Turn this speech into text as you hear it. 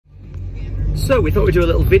So we thought we'd do a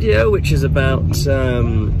little video which is about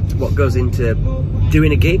what goes into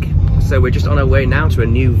doing a gig. So we're just on our way now to a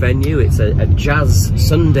new venue. It's a Jazz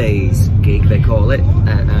Sundays gig, they call it.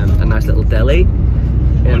 A nice little deli.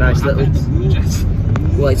 A nice little...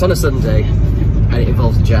 Well, it's on a Sunday and it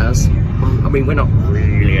involves jazz. I mean, we're not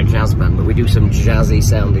really a jazz band, but we do some jazzy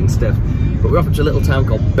sounding stuff. But we're off to a little town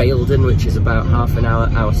called Baildon, which is about half an hour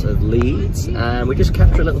out of Leeds. And we just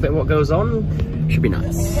capture a little bit of what goes on. Should be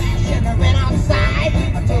nice.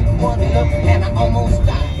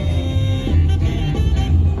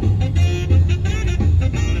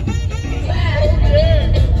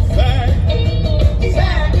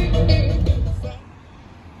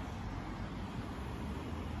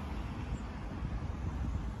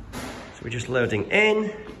 So we're just loading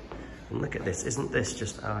in. And look at this, isn't this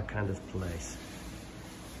just our kind of place?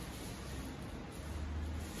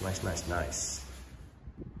 Nice, nice, nice.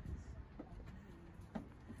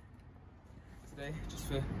 Today, just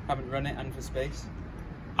for having run it and for space.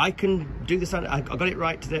 I can do the sound. I got it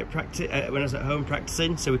right today at practice when I was at home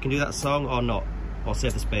practicing, so we can do that song or not, or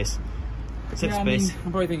save the space. Save the space. I mean,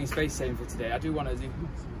 I'm probably thinking space saving for today. I do want to do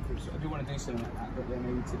something like that, but yeah,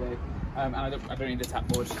 maybe today. And I don't need the tap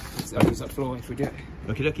board. It's on the floor if we do it.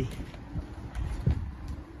 Okie dokie.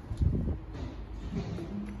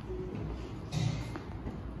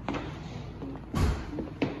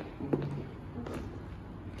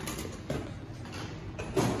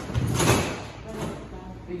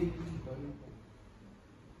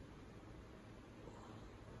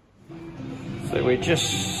 So we're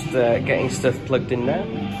just getting stuff plugged in now.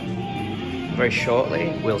 Very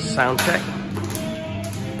shortly we'll sound check.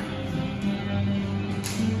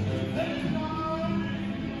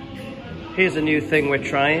 Here's a new thing we're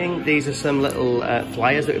trying. These are some little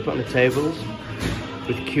flyers that we put on the tables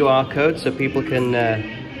with QR codes so people can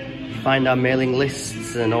find our mailing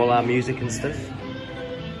lists and all our music and stuff.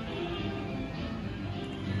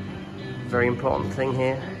 Very important thing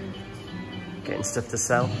here, getting stuff to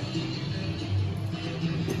sell.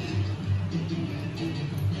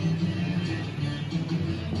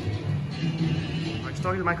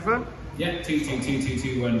 Talking to the microphone? Yeah, 2 2 2 2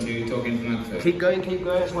 2 1 2. Talking to the microphone. Keep going, keep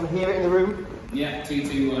going. I just want to hear it in the room. Yeah, 2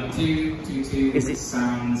 2 1 2 2 2. Is it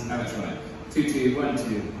sounds electronic? 2 2 1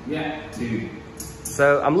 2. Yeah, 2.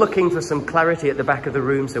 So I'm looking for some clarity at the back of the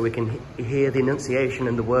room so we can hear the enunciation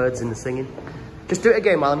and the words in the singing. Just do it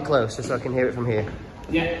again while I'm close, just so I can hear it from here.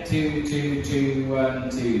 Yeah, 2 2 2 1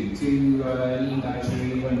 2 2 1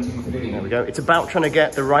 2 3. There we go. It's about trying to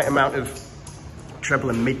get the right amount of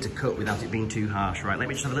treble and mid to cut without it being too harsh. Right, let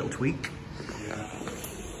me just have a little tweak.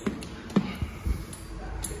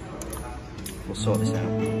 We'll sort this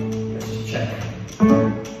out. Check.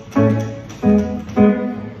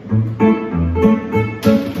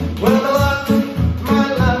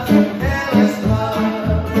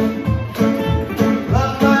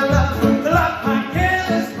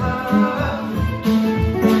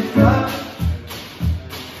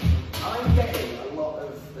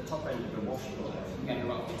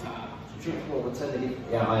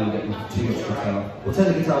 Yeah, I am getting too much guitar. We'll turn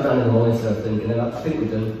the guitar down in the morning, so I think, and then I think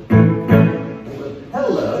we're done.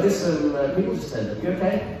 Hello, there's some people just turned up. You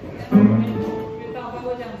okay?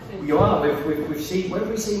 You are. We've seen. Where have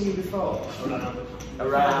we seen you before?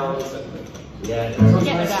 Around. Yeah. We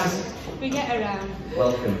get around. We get around.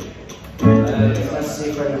 Welcome. It's nice to see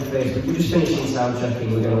a friendly face. But we're just finishing sound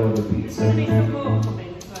checking. We're going to order pizza.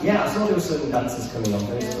 Yeah, I saw there were some dancers coming on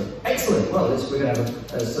Facebook. Excellent. Well, we're going to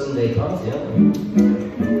have a Sunday party, aren't we?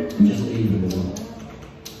 Just an evening as well.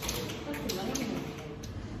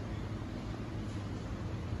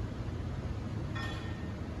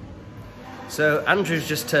 So Andrew's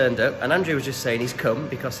just turned up, and Andrew was just saying he's come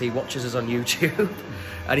because he watches us on YouTube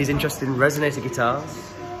and he's interested in Resonator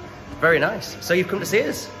guitars. Very nice. So you've come to see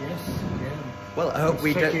us? Yes. Yeah. Well, I hope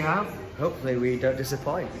we don't. Hopefully we don't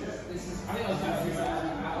disappoint.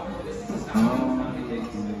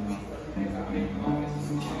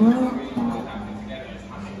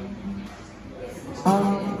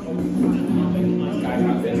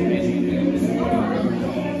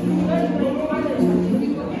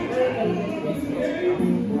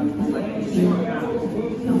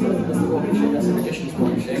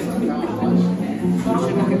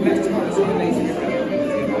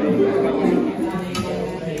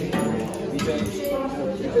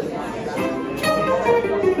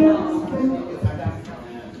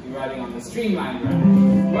 Riding on the streamline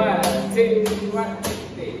round. 1 2 1 3.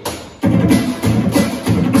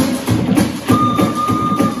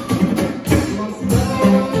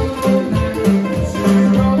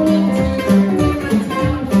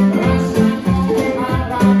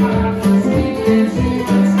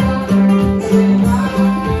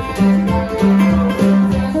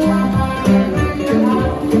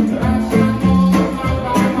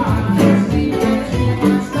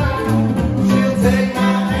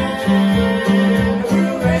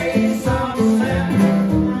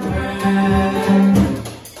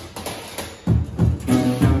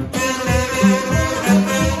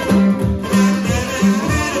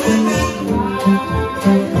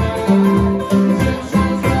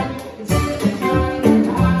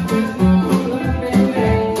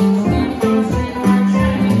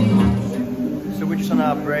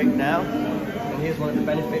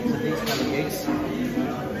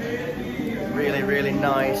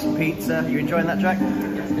 pizza. You enjoying that, Jack? Yeah.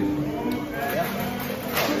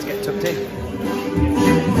 Let's get tucked in.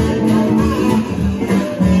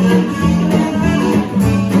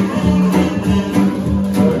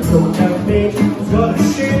 Got a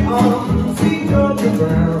shit on sweet Georgia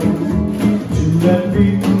Brown. Two and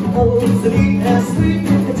three holes that eat as sweet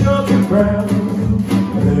as Georgia Brown.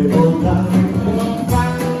 They all die.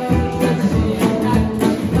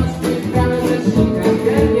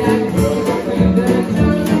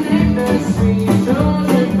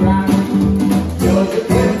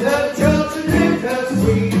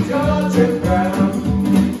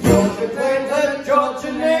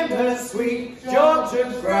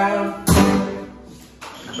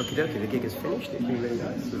 Okie dokie, the gig is finished. It's been really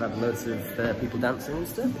nice. We've had loads of people dancing and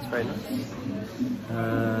stuff. It's very nice.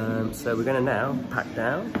 So we're going to now pack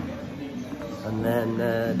down and then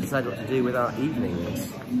decide what to do with our evenings.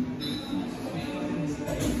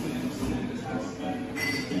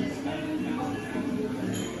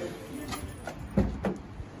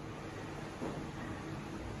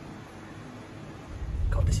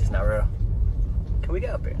 God, this is narrow. Can we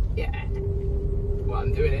get up here? Yeah. Well,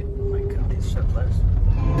 I'm doing it. Oh my God, it's so close.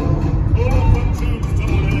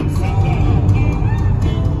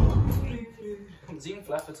 Zine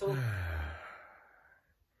flap at all.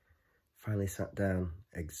 Finally sat down,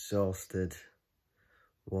 exhausted,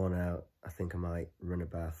 worn out. I think I might run a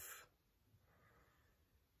bath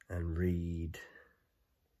and read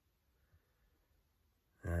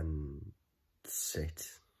and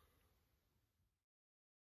sit.